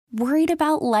Worried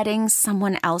about letting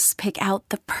someone else pick out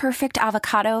the perfect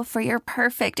avocado for your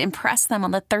perfect impress them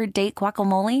on the third date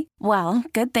guacamole? Well,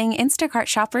 good thing Instacart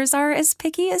shoppers are as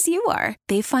picky as you are.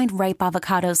 They find ripe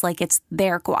avocados like it's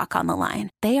their guac on the line.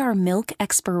 They are milk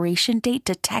expiration date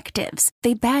detectives.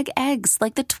 They bag eggs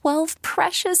like the 12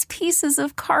 precious pieces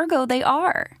of cargo they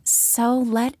are. So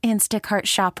let Instacart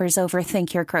shoppers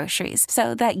overthink your groceries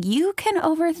so that you can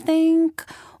overthink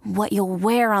what you'll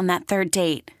wear on that third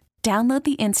date. Download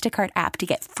the Instacart app to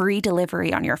get free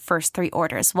delivery on your first 3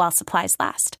 orders while supplies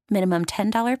last. Minimum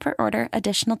 $10 per order.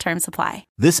 Additional terms apply.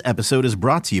 This episode is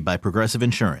brought to you by Progressive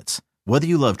Insurance. Whether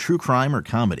you love true crime or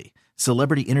comedy,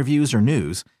 celebrity interviews or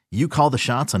news, you call the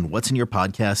shots on what's in your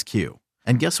podcast queue.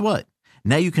 And guess what?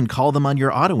 Now you can call them on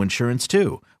your auto insurance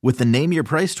too with the Name Your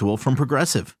Price tool from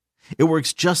Progressive. It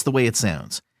works just the way it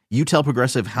sounds. You tell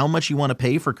Progressive how much you want to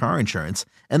pay for car insurance,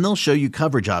 and they'll show you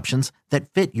coverage options that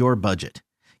fit your budget.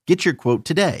 Get your quote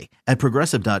today at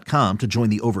Progressive.com to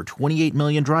join the over 28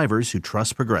 million drivers who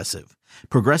trust Progressive.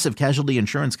 Progressive Casualty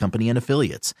Insurance Company and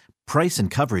Affiliates. Price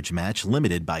and coverage match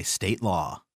limited by state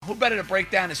law. Who better to break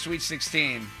down the Sweet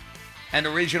 16 and the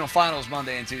regional finals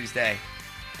Monday and Tuesday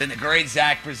than the great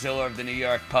Zach Braziller of the New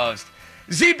York Post?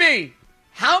 ZB,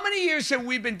 how many years have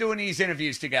we been doing these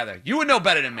interviews together? You would know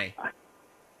better than me.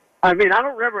 I mean, I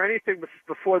don't remember anything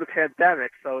before the pandemic,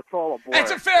 so it's all a blur.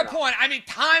 That's a fair point. I mean,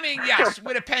 timing, yes,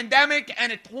 with a pandemic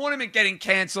and a tournament getting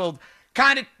canceled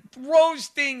kind of throws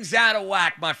things out of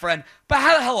whack, my friend. But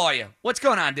how the hell are you? What's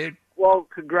going on, dude? Well,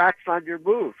 congrats on your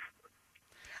move.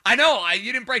 I know.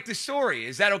 You didn't break the story.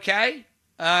 Is that okay?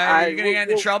 Are you going to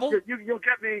get into trouble? You'll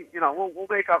get me, we'll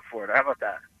make up for it. How about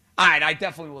that? All right, I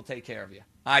definitely will take care of you.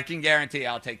 I can guarantee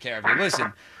I'll take care of you.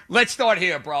 Listen, let's start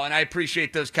here, bro, and I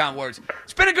appreciate those kind words.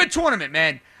 It's been a good tournament,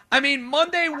 man. I mean,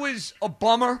 Monday was a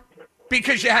bummer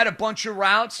because you had a bunch of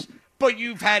routes, but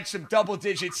you've had some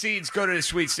double-digit seeds go to the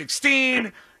Sweet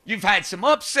 16. You've had some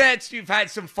upsets. You've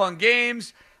had some fun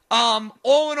games.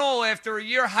 All in all, after a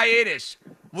year hiatus,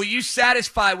 were you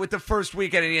satisfied with the first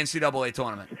weekend of the NCAA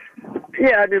tournament?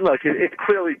 Yeah, I mean, look, it's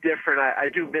clearly different. I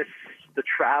do miss the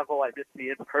travel. I miss the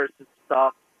in-person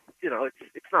stuff.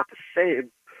 It's not the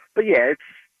same, but yeah, it's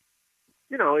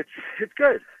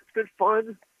good. It's been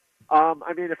fun. I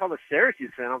mean, if I'm a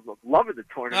Syracuse fan, I'm loving the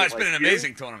tournament. No, it's been an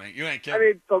amazing tournament. You ain't kidding. I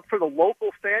mean, for the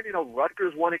local fan,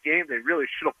 Rutgers won a game. They really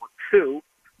should have won 2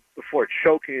 before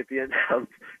choking at the end of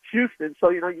Houston.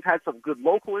 So, you've had some good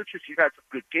local interest. You've had some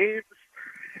good games.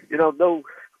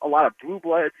 A lot of blue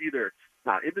bloods either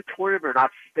not in the tournament or not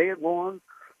staying long.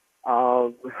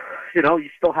 You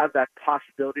still have that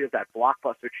possibility of that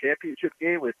blockbuster championship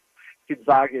game with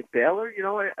Gonzaga and Baylor.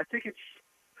 I think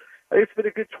it's been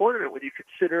a good tournament when you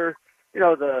consider,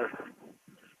 the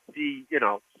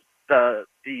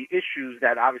issues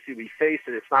that obviously we face,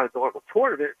 and it's not a normal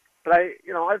tournament. But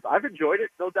I've enjoyed it,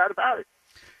 no doubt about it.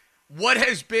 What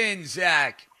has been,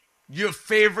 Zach, your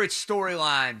favorite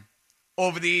storyline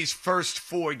over these first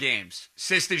 4 games?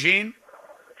 Sister Jean?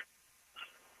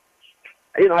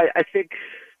 I think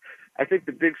I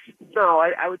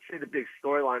would say the big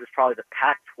storyline is probably the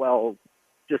Pac-12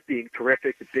 just being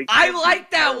terrific. I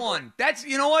like that one. That's,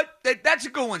 you know what? That's a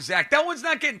good one, Zach. That one's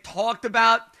not getting talked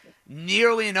about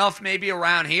nearly enough maybe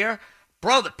around here.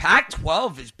 Bro, the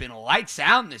Pac-12 has been lights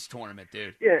out in this tournament,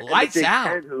 dude. Yeah, lights and the Big out.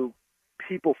 Ten, who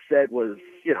people said was,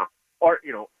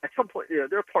 at some point, there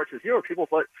are parts of zero. People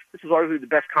thought this was arguably the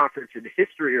best conference in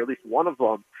history, or at least one of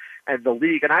them, and the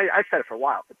league. And I said it for a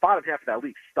while. The bottom half of that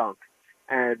league stunk,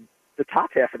 and the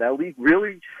top half of that league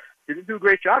really didn't do a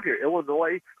great job here.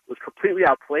 Illinois was completely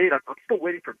outplayed. I'm still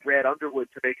waiting for Brad Underwood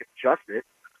to make an adjustment.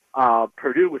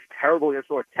 Purdue was terrible against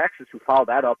North Texas, who followed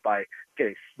that up by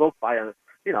getting smoked by a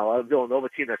Villanova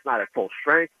team that's not at full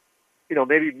strength.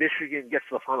 Maybe Michigan gets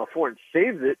to the Final Four and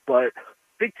saves it, but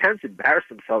Big Ten's embarrassed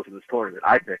themselves in this tournament,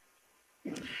 I think.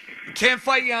 Can't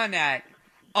fight you on that.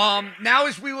 Now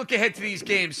as we look ahead to these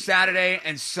games, Saturday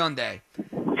and Sunday,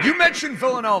 you mentioned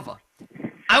Villanova.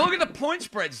 I look at the point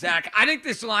spread, Zach. I think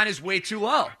this line is way too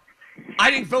low. I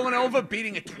think Villanova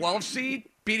beating a 12 seed,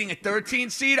 beating a 13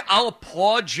 seed, I'll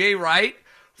applaud Jay Wright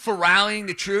for rallying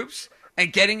the troops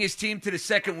and getting his team to the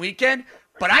second weekend.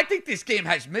 But I think this game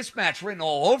has mismatch written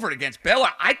all over it against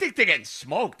Baylor. I think they're getting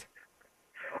smoked.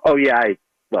 Oh, yeah.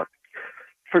 Look,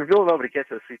 for Villanova to get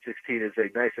to the Sweet 16 is a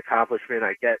nice accomplishment.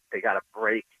 I get they got a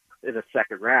break in the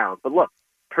second round. But look,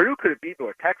 Purdue could have beat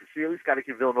North Texas. So you at least got to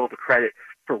give Villanova credit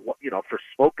for for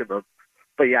smoking them.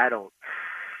 But yeah, I don't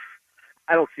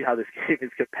see how this game is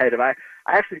competitive. I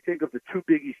actually think of the two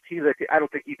Big East teams, I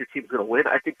don't think either team's going to win.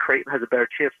 I think Creighton has a better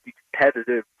chance to be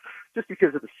competitive just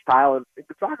because of the style. And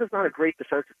Gonzaga's not a great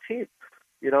defensive team.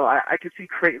 I could see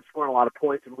Creighton scoring a lot of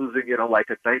points and losing, like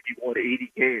a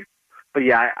 91-80 game. But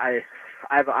yeah,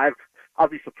 I'll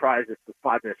be surprised if with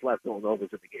 5 minutes left, Villanova's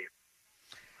in the game.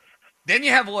 Then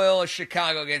you have Loyola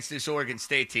Chicago against this Oregon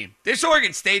State team. This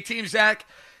Oregon State team, Zach,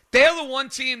 they're the one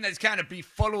team that's kind of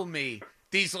befuddled me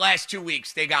these last 2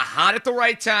 weeks. They got hot at the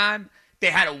right time. They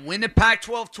had to win the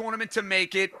Pac-12 tournament to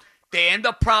make it. They end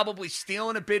up probably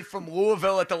stealing a bid from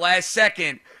Louisville at the last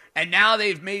second, and now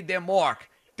they've made their mark.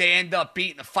 They end up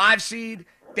beating a 5 seed.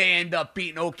 They end up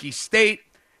beating Okie State,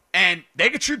 and they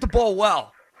can shoot the ball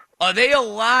well. Are they a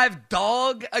live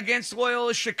dog against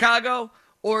Loyola Chicago,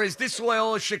 or is this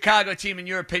Loyola Chicago team, in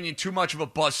your opinion, too much of a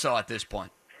buzzsaw at this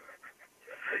point?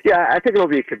 Yeah, I think it'll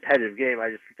be a competitive game. I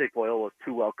just think Loyola's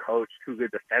too well coached, too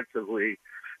good defensively.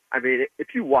 I mean,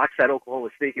 if you watch that Oklahoma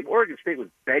State game, Oregon State was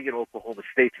begging Oklahoma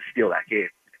State to steal that game,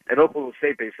 and Oklahoma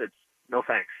State basically said, "No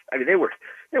thanks." I mean, they were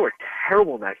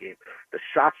terrible in that game. The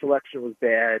shot selection was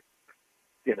bad.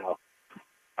 It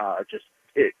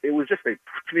was just to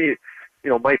me.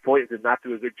 Mike Boynton did not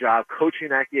do a good job coaching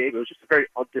that game. It was just a very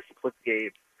undisciplined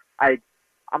game. I'm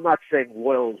not saying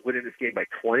Loyola's winning this game by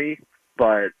 20,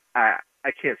 but I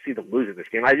can't see them losing this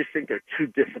game. I just think they're too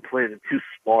disciplined and too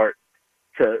smart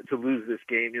to lose this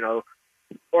game.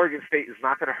 Oregon State is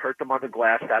not going to hurt them on the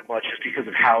glass that much just because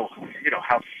of how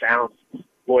sound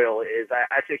Loyola is.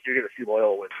 I think you're going to see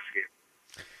Loyola win this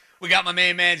game. We got my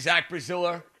main man, Zach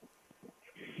Braziller,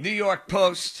 New York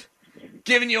Post,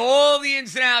 giving you all the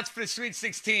ins and outs for the Sweet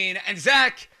 16. And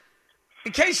Zach,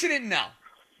 in case you didn't know,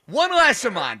 one last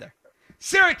reminder.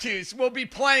 Syracuse will be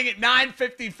playing at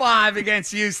 9:55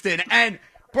 against Houston. And,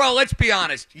 bro, let's be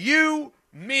honest. You,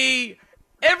 me,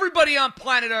 everybody on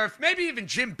planet Earth, maybe even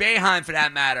Jim Boeheim for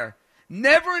that matter,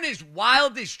 never in his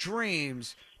wildest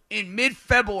dreams in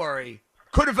mid-February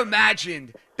could have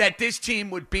imagined that this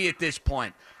team would be at this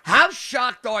point. How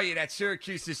shocked are you that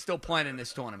Syracuse is still playing in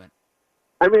this tournament?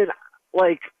 I mean,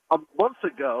 like a month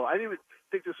ago, I didn't even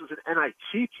think this was an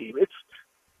NIT team.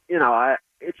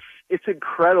 It's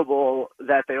incredible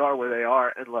that they are where they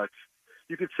are. And look,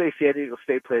 you could say San Diego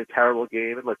State played a terrible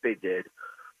game, and look, they did.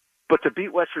 But to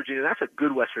beat West Virginia, that's a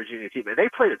good West Virginia team, and they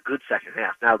played a good second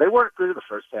half. Now, they weren't good in the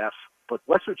first half, but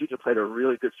West Virginia played a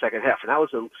really good second half,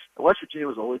 and West Virginia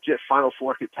was a legit Final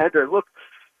Four contender. And look,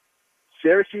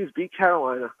 Syracuse beat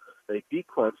Carolina, they beat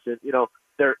Clemson.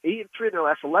 They're 8-3 in their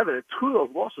last 11, and 2 of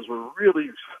those losses were really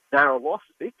narrow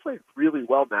losses. They played really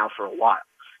well now for a while.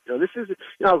 I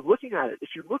was looking at it. If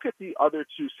you look at the other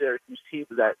 2 Syracuse teams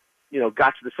that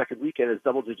got to the second weekend as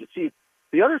double-digit seeds,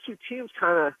 the other 2 teams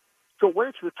kind of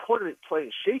went into the tournament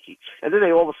playing shaky, and then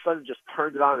they all of a sudden just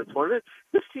turned it on in the tournament.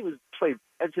 This team has played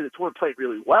into the tournament playing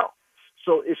really well.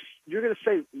 So if you're going to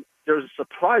say there's a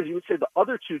surprise, you would say the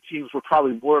other 2 teams were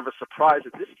probably more of a surprise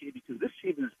than this team, because this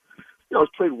team has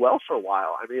played well for a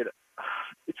while. I mean,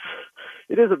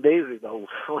 it is amazing though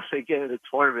when they get in the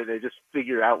tournament, they just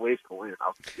figure out ways to win.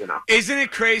 Isn't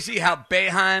it crazy how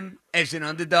Boeheim as an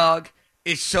underdog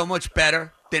is so much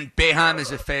better than Boeheim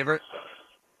as a favorite?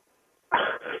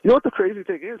 You know what the crazy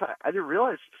thing is? I didn't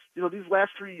realize. These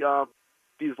last 3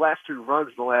 runs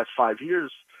in the last 5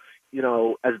 years,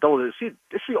 as a double-digit seed,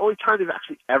 this is the only time they've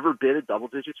actually ever been a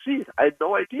double-digit seed. I had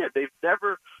no idea. They've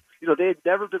never. They had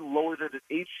never been lower than an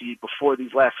 8 seed before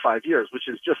these last 5 years, which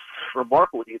is just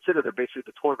remarkable when you consider they're basically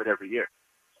the tournament every year.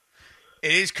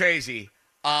 It is crazy.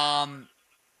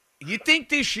 You think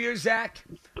this year, Zach,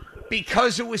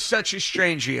 because it was such a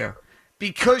strange year,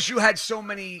 because you had so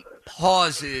many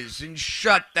pauses and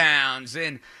shutdowns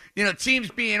and,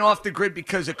 teams being off the grid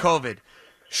because of COVID,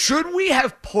 should we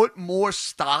have put more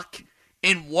stock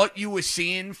in what you were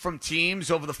seeing from teams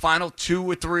over the final 2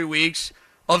 or 3 weeks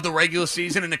of the regular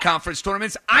season and the conference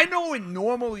tournaments? I know in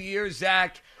normal years,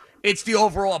 Zach, it's the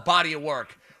overall body of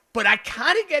work. But I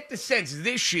kind of get the sense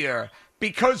this year,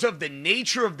 because of the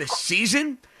nature of the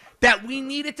season, that we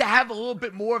needed to have a little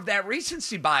bit more of that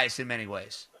recency bias in many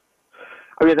ways.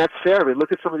 I mean, that's fair. I mean,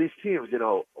 look at some of these teams.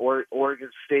 Oregon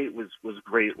State was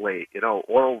great late.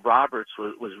 Oral Roberts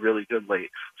was really good late.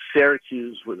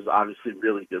 Syracuse was obviously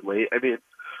really good late. I mean,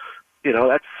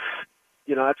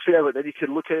 that's fair, but then you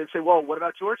can look at it and say, well, what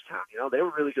about Georgetown? They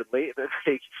were really good late, and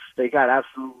then they got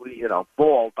absolutely,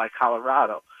 balled by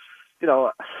Colorado.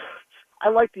 I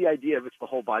like the idea of it's the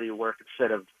whole body of work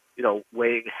instead of,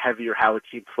 weighing heavier how a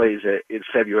team plays it in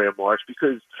February and March,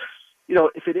 because,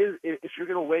 if you're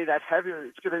going to weigh that heavier,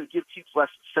 it's going to give teams less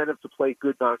incentive to play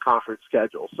good non-conference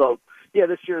schedules. So, yeah,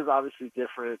 this year is obviously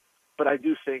different, but I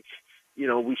do think,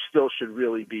 we still should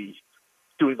really be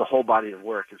doing the whole body of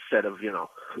work instead of,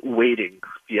 waiting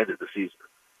the end of the season.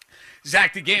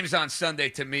 Zach, the games on Sunday,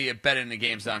 to me, are better than the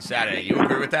games on Saturday. You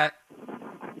agree with that?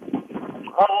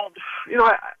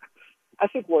 I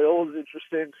think Loyola's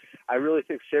interesting. I really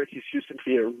think Syracuse-Houston could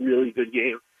be a really good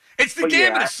game. It's the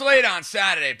game of the slate on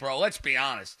Saturday, bro. Let's be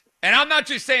honest. And I'm not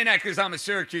just saying that because I'm a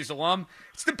Syracuse alum.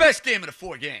 It's the best game of the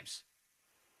 4 games.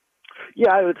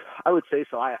 Yeah, I would say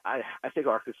so. I think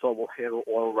Arkansas will handle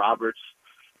Oral Roberts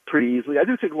pretty easily. I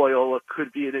do think Loyola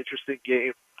could be an interesting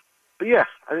game. But yeah,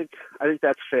 I think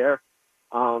that's fair.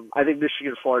 I think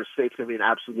Michigan Florida State's going to be an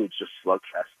absolute just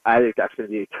slugfest. I think that's going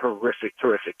to be a terrific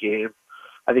game.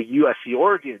 I think USC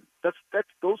Oregon.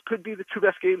 Those could be the 2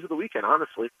 best games of the weekend,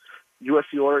 honestly.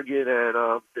 USC Oregon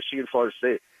and Michigan Florida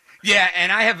State. Yeah,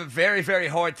 and I have a very, very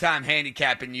hard time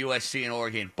handicapping USC and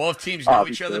Oregon. Both teams know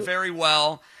each other very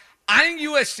well. I think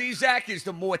USC, Zach, is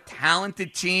the more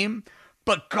talented team,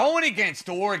 but going against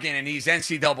Oregon in these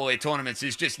NCAA tournaments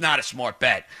is just not a smart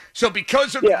bet. So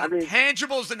because of the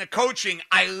intangibles and the coaching,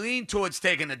 I lean towards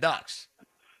taking the Ducks.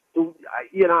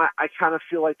 I kind of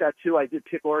feel like that too. I did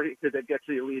pick Oregon because they'd get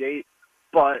to the Elite Eight,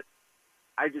 but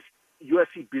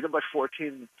USC beat them by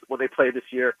 14 when they played this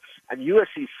year, and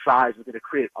USC's size is going to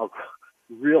create a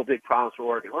real big problems for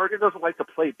Oregon. Oregon doesn't like to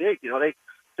play big.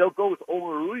 They'll go with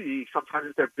Omarudi. Sometimes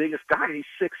it's their biggest guy, and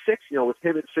he's 6'6". With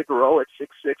him and Figueroa at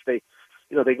 6'6",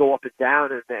 they go up and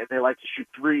down, and they like to shoot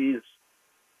threes.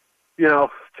 To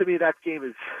me, that game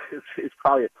is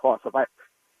probably a toss-up.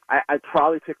 I'd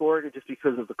probably pick Oregon just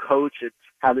because of the coach and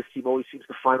how this team always seems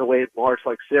to find a way in March,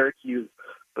 like Syracuse.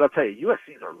 But I'll tell you,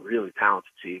 USC is a really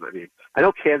talented team. I mean, I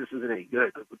know Kansas isn't any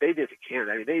good, but what they did to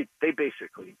Kansas, I mean, they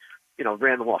basically,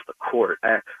 ran them off the court.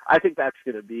 I think that's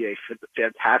going to be a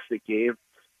fantastic game.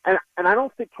 And I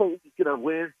don't think Colton's going to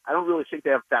win. I don't really think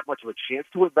they have that much of a chance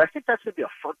to win, but I think that's going to be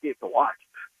a fun game to watch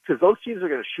because those teams are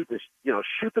going to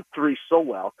shoot the three so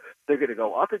well. They're going to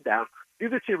go up and down.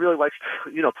 Neither team really likes,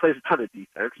 plays a ton of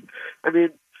defense. I mean,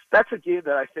 that's a game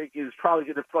that I think is probably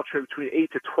going to fluctuate between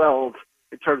 8 to 12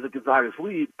 in terms of Gonzaga's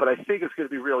lead, but I think it's going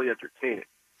to be really entertaining.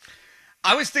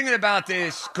 I was thinking about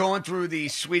this going through the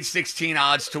Sweet 16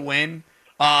 odds to win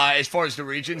as far as the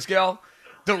regions go.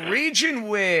 The region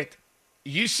with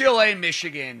UCLA,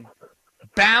 Michigan,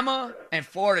 Bama, and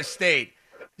Florida State.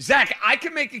 Zach, I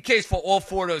can make a case for all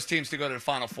 4 of those teams to go to the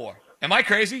Final Four. Am I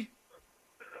crazy?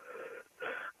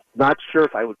 Not sure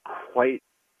if I would quite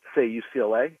say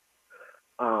UCLA,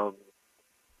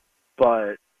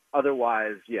 but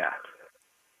otherwise, yeah.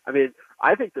 I mean,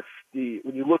 I think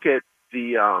when you look at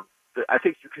I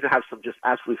think you can have some just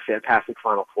absolutely fantastic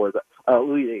Final Fours,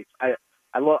 Elite Eights.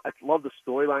 I love the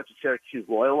storylines of Syracuse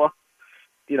Loyola.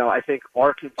 I think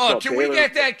Arkansas. Oh, can we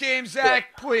get that game, Zach?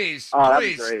 Yeah. Please, please. That'd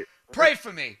be great. Pray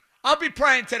for me. I'll be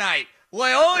praying tonight.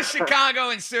 Loyola, Chicago,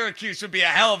 and Syracuse would be a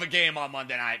hell of a game on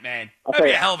Monday night, man. That'd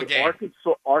be a hell of a game.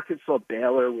 Arkansas,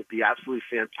 Baylor would be absolutely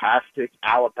fantastic.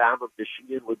 Alabama,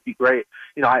 Michigan would be great.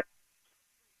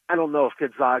 I don't know if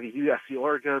Gonzaga, USC,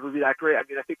 Oregon would be that great. I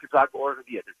mean, I think Gonzaga, Oregon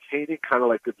would be entertaining, kind of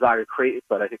like Gonzaga, Creighton,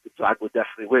 but I think Gonzaga would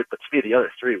definitely win. But to me, the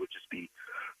other 3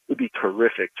 would be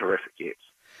terrific games.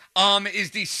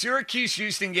 Is the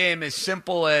Syracuse-Houston game as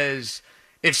simple as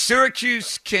if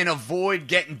Syracuse can avoid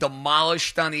getting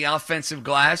demolished on the offensive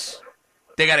glass,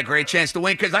 they got a great chance to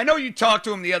win? Because I know you talked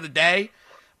to him the other day.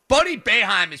 Buddy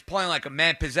Boeheim is playing like a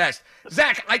man possessed.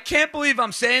 Zach, I can't believe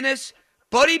I'm saying this.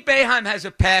 Buddy Boeheim has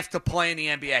a path to play in the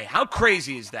NBA. How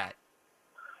crazy is that?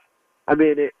 I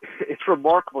mean, it's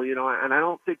remarkable, and I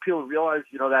don't think people realize,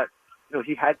 that,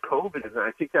 he had COVID, and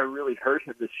I think that really hurt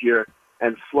him this year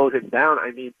and slowed him down.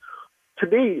 I mean, to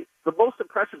me, the most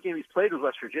impressive game he's played was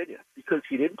West Virginia because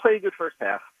he didn't play a good first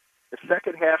half. The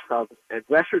second half comes, and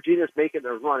West Virginia's making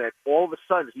their run, and all of a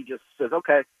sudden he just says,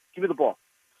 okay, give me the ball,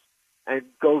 and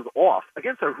goes off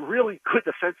against a really good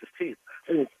defensive team.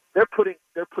 And they're putting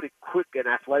quick and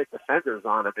athletic defenders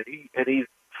on him, and he's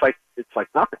like, it's like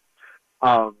nothing.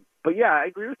 But yeah, I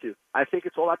agree with you. I think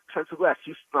it's all about defensive glass.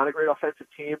 Houston's not a great offensive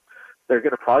team. They're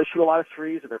going to probably shoot a lot of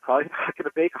threes, and they're probably not going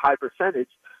to make a high percentage.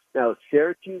 Now,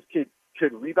 Syracuse could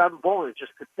rebound the ball and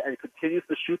continues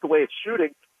to shoot the way it's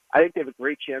shooting. I think they have a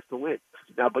great chance to win.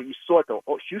 Now, but you saw it, though.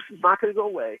 Houston's not going to go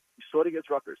away. You saw it against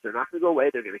Rutgers. They're not going to go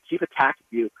away. They're going to keep attacking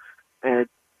you, and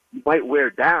you might wear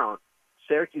down.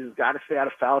 Syracuse has got to stay out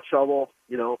of foul trouble.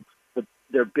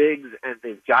 They're bigs, and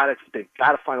they've got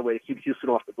to find a way to keep Houston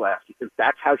off the glass because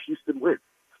that's how Houston wins.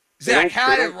 Zach,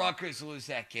 how did Rutgers lose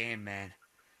that game, man?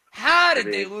 How did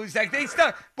they lose that?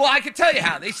 Well, I can tell you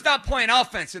how. They stopped playing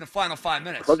offense in the final 5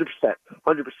 minutes. 100%.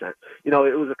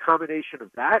 It was a combination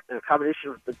of that and a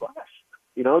combination of the glass.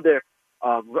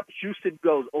 Houston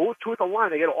goes 0-2 at the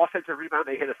line. They get an offensive rebound.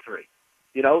 They hit a 3.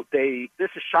 They miss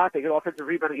a shot. They get an offensive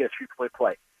rebound. They get a 3-point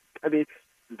play. I mean,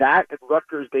 that and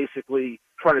Rutgers basically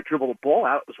trying to dribble the ball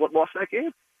out is what lost that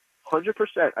game.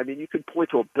 100%. I mean, you could point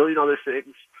to a billion other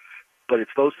things, but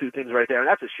it's those two things right there, and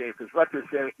that's a shame because Rutgers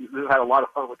fans, we've had a lot of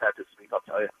fun with that this week, I'll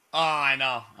tell you. Oh, I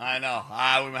know.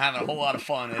 We were having a whole lot of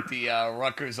fun at the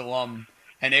Rutgers alum,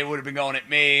 and they would have been going at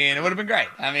me, and it would have been great.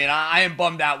 I mean, I am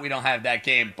bummed out we don't have that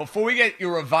game. Before we get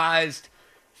your revised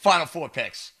Final Four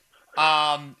picks,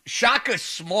 Shaka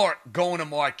Smart going to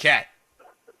Marquette.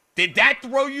 Did that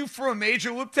throw you for a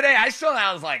major loop today? I saw that.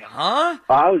 I was like, huh?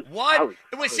 What?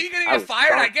 Was he going to get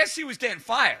fired? I guess he was getting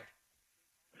fired.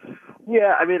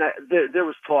 Yeah, I mean, there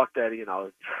was talk that,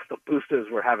 the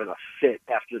boosters were having a fit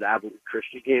after the Abilene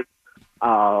Christian game.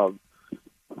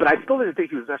 But I still didn't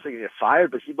think he was necessarily going to get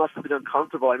fired, but he must have been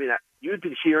uncomfortable. I mean, you had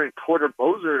been hearing Porter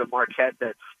Moser to Marquette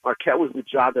that Marquette was the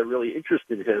job that really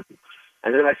interested him.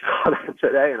 And then I saw that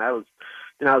today, and I was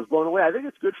blown away. I think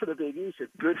it's good for the Big East.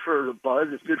 It's good for the buzz.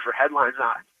 It's good for headlines.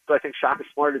 Do I think Shaka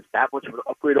Smart is that much of an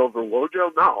upgrade over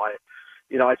Wojo? No.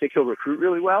 I think he'll recruit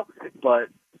really well, but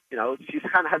he's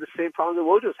kind of had the same problem that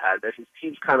Wojo's had, that his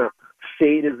teams kind of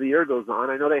fade as the year goes on.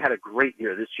 I know they had a great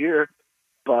year this year,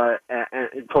 but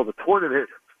until the tournament,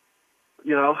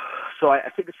 so I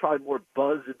think it's probably more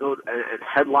buzz and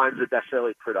headlines than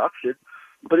necessarily production.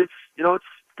 But it's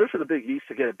good for the Big East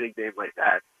to get a big name like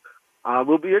that.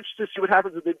 We'll be interested to see what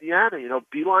happens with Indiana.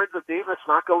 Beeline's a name that's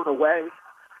not going away.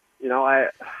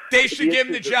 They should give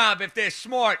him the job if they're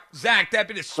smart. Zach, that'd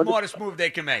be the smartest move they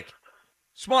can make.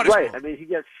 Smartest right. move. I mean, he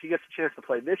gets a chance to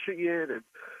play Michigan,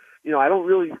 and I don't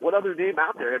really. What other name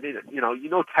out there? I mean,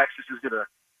 Texas is going to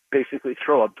basically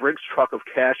throw a Brinks truck of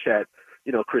cash at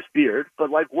Chris Beard, but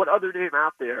what other name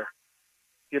out there?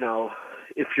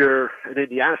 If you're an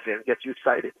Indiana fan, gets you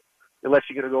excited, unless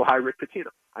you're going to go hire Rick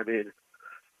Pitino. I mean,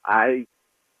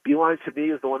 Beeline to me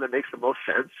is the one that makes the most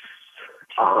sense.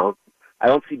 I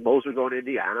don't see Moser going to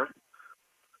Indiana.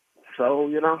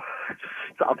 So,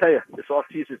 I'll tell you, this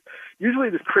offseason, usually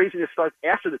this craziness starts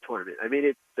after the tournament. I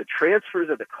mean, the transfers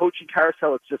and the coaching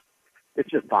carousel, it's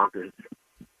just bonkers.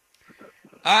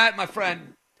 All right, my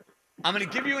friend. I'm going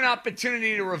to give you an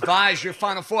opportunity to revise your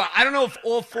Final Four. I don't know if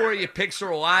all four of your picks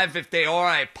are alive. If they are,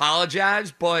 I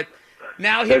apologize. But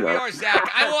now here we are,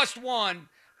 Zach. I lost one.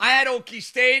 I had Okie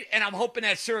State, and I'm hoping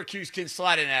that Syracuse can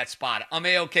slide in that spot. I'm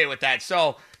A-okay with that.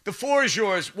 So the floor is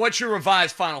yours. What's your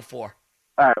revised Final Four?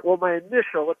 All right. Well, my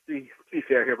initial, let's be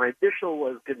fair here. My initial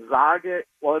was Gonzaga.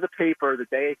 Well, in the paper the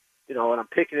day, and I'm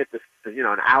picking it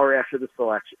an hour after the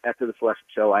selection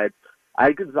show. I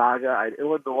had Gonzaga, I had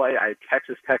Illinois, I had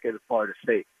Texas Tech, and Florida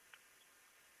State.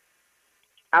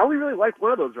 I only really like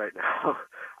one of those right now.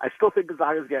 I still think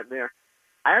Gonzaga's getting there.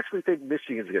 I actually think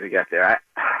Michigan's going to get there.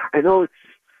 I know it's,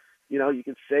 you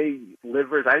can say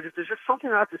livers. There's just something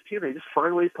about this team. They just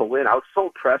find ways to win. I was so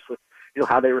impressed with,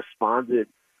 how they responded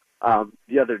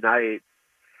the other night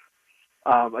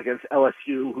against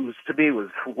LSU, who's to me was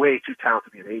way too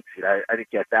talented to be an 8 seed. I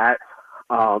didn't get that.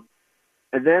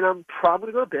 And then I'm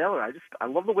probably going to go to Baylor. I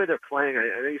love the way they're playing.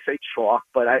 I know you say chalk,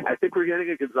 but I think we're getting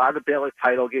a Gonzaga-Baylor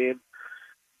title game.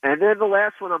 And then the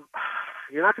last one,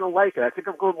 you're not going to like it. I think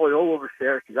I'm going Loyola over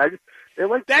Syracuse.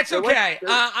 That's okay.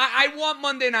 I want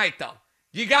Monday night though.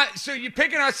 So you're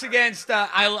picking us against.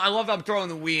 I love how I'm throwing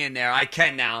the we in there. I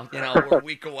can now. We're a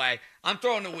week away. I'm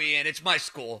throwing the we in. It's my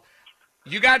school.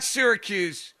 You got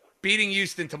Syracuse beating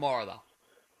Houston tomorrow though.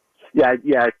 Yeah.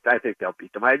 I think they'll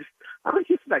beat them. I don't think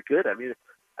Houston's that good. I mean,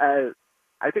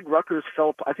 I think Rutgers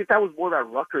I think that was more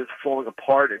about Rutgers falling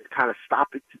apart and kind of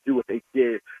stopping to do what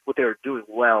they were doing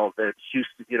well than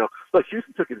Houston. Look,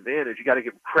 Houston took advantage. You got to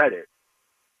give them credit.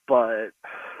 But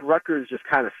Rutgers just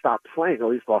kind of stopped playing, at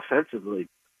least offensively.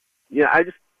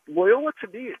 Loyola to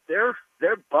me, they're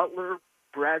Butler,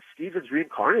 Brad Stevens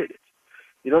reincarnated.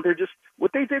 They're just,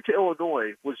 what they did to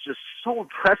Illinois was just so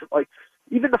impressive. Like,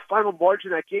 even the final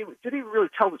margin of that game, it didn't even really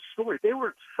tell the story. They were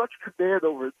in such command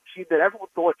over a team that everyone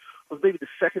thought was maybe the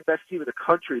second best team in the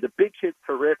country. The big kid's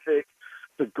terrific.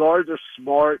 The guards are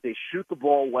smart. They shoot the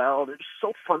ball well. They're just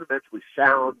so fundamentally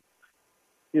sound.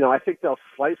 I think they'll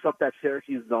slice up that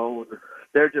Syracuse zone.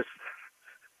 They're just,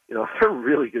 they're a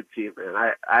really good team, man.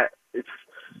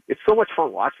 It's so much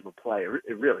fun watching them play.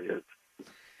 It really is.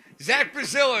 Zach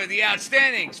Braziller, the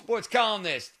outstanding sports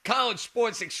columnist, college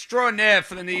sports extraordinaire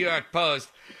for the New York Post.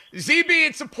 ZB,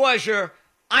 it's a pleasure.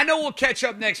 I know we'll catch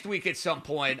up next week at some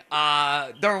point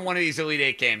during one of these Elite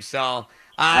Eight games. So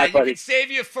you can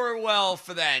save your farewell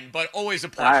for then, but always a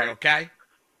pleasure, okay?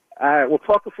 All right, we'll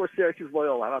talk before Syracuse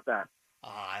Loyola. How about that? Oh,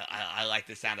 I like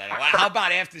the sound of that. How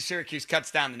about after Syracuse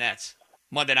cuts down the Nets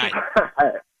Monday night? All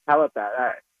right. How about that? All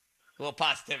right. A little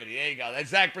positivity. There you go. That's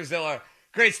Zach Braziller.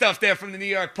 Great stuff there from the New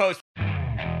York Post.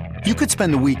 You could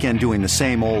spend the weekend doing the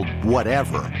same old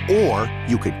whatever, or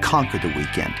you could conquer the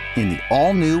weekend in the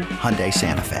all-new Hyundai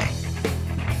Santa Fe.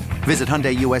 Visit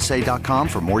HyundaiUSA.com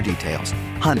for more details.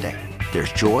 Hyundai,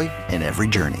 there's joy in every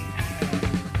journey.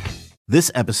 This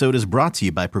episode is brought to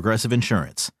you by Progressive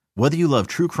Insurance. Whether you love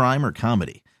true crime or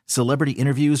comedy, celebrity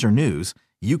interviews or news,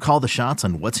 you call the shots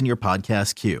on what's in your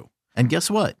podcast queue. And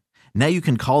guess what? Now you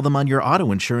can call them on your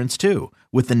auto insurance too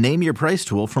with the Name Your Price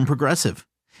tool from Progressive.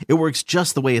 It works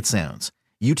just the way it sounds.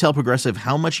 You tell Progressive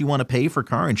how much you want to pay for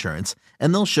car insurance,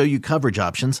 and they'll show you coverage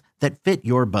options that fit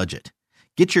your budget.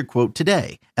 Get your quote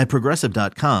today at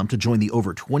Progressive.com to join the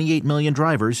over 28 million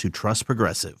drivers who trust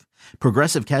Progressive.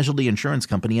 Progressive Casualty Insurance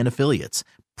Company and Affiliates.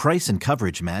 Price and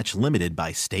coverage match limited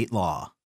by state law.